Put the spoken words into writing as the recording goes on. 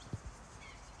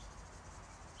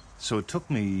So it took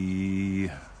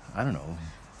me, I don't know,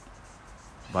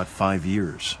 about 5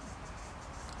 years,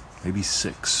 maybe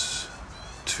 6,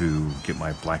 to get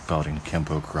my black belt in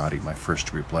Kempo Karate, my first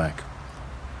degree black.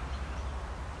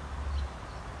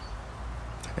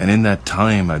 And in that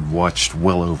time, I'd watched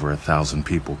well over 1,000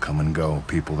 people come and go.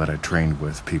 People that I trained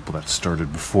with, people that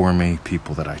started before me,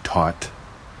 people that I taught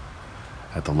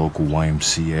at the local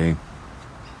YMCA.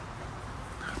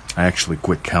 I actually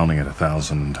quit counting at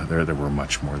 1,000. There were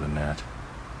much more than that.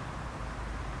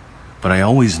 But I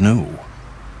always knew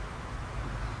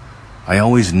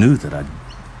that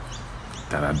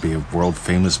I'd be a world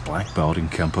famous black belt in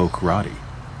Kempo Karate.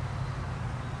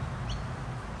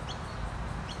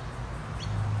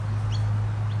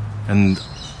 And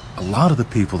a lot of the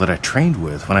people that I trained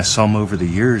with, when I saw them over the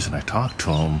years and I talked to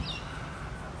them,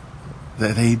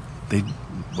 they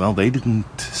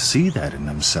didn't see that in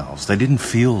themselves. They didn't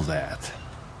feel that.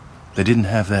 They didn't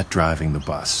have that driving the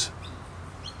bus.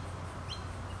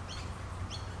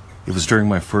 It was during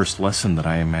my first lesson that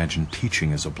I imagined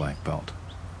teaching as a black belt.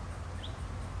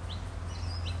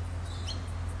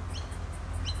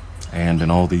 And in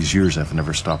all these years, I've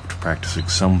never stopped practicing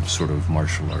some sort of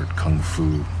martial art, kung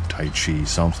fu, tai chi,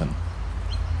 something.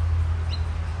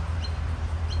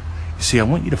 You see, I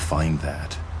want you to find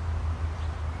that.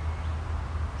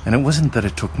 And it wasn't that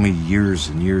it took me years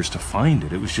and years to find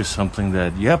it. It was just something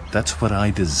that, yep, that's what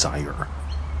I desire.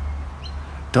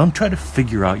 Don't try to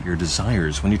figure out your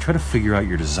desires. When you try to figure out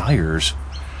your desires,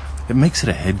 it makes it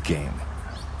a head game.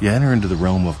 You enter into the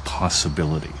realm of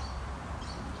possibility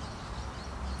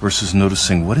versus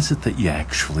noticing what is it that you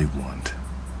actually want.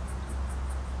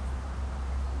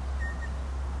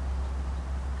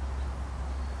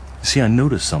 See, I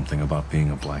noticed something about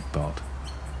being a black belt.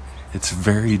 It's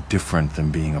very different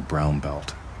than being a brown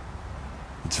belt.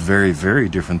 It's very, very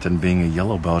different than being a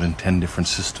yellow belt in 10 different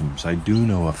systems. I do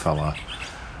know a fella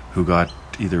who got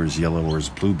either his yellow or his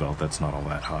blue belt. That's not all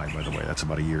that high, by the way. That's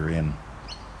about a year in.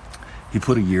 He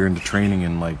put a year into training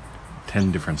in like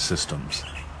 10 different systems.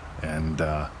 And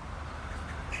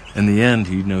in the end,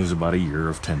 he knows about a year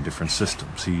of 10 different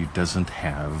systems. He doesn't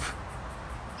have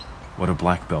what a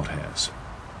black belt has.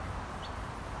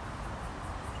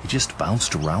 He just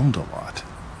bounced around a lot.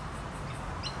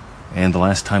 And the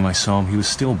last time I saw him, he was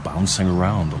still bouncing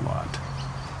around a lot.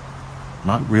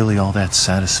 Not really all that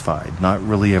satisfied. Not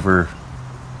really ever...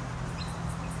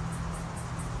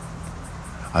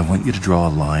 I want you to draw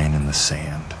a line in the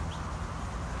sand.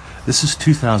 This is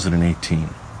 2018.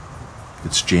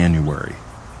 It's January.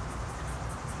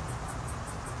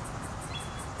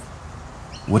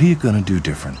 What are you going to do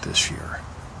different this year?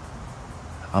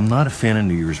 I'm not a fan of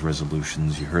New Year's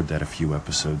resolutions. You heard that a few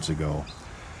episodes ago.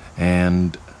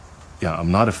 And, yeah, I'm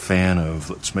not a fan of,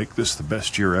 let's make this the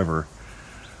best year ever.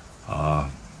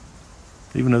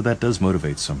 Even though that does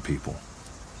motivate some people.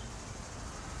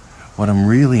 What I'm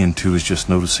really into is just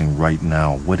noticing right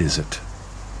now, what is it?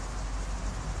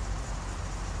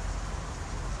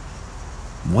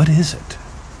 What is it?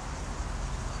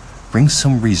 Bring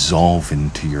some resolve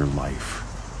into your life.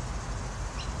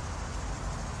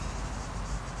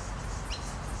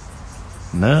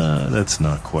 No, that's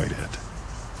not quite it.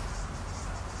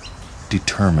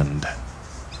 Determined.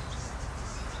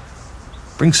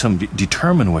 Bring some...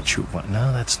 determine what you want.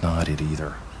 No, that's not it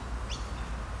either.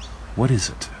 What is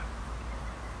it?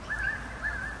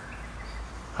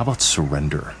 How about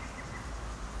surrender?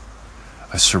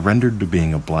 I surrendered to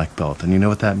being a black belt. And you know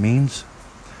what that means?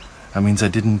 That means I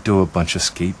didn't do a bunch of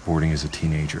skateboarding as a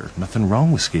teenager. Nothing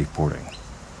wrong with skateboarding.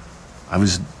 I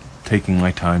was taking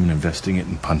my time and investing it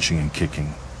in punching and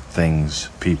kicking things,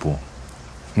 people.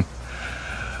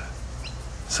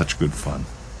 Such good fun.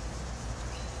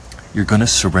 You're going to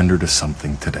surrender to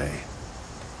something today.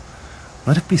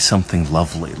 Let it be something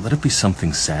lovely. Let it be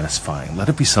something satisfying. Let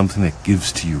it be something that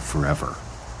gives to you forever.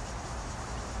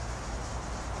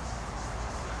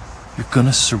 You're going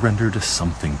to surrender to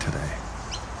something today.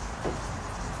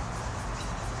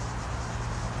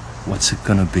 What's it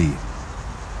going to be?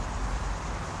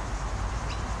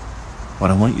 What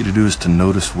I want you to do is to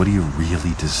notice, what do you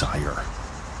really desire?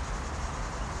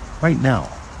 Right now.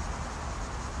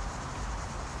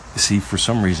 You see, for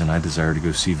some reason, I desire to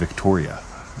go see Victoria.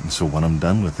 And so when I'm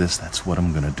done with this, that's what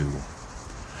I'm going to do.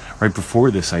 Right before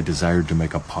this, I desired to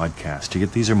make a podcast.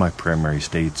 These are my primary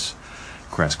states.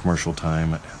 Crass commercial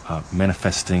time.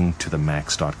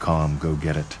 Manifestingtothemax.com. Go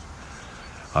get it.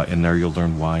 In there you'll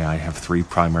learn why I have 3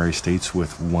 primary states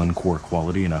with 1 core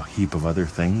quality and a heap of other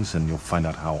things, and you'll find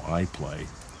out how I play.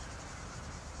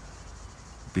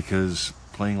 Because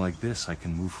playing like this, I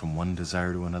can move from one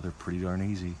desire to another pretty darn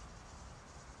easy.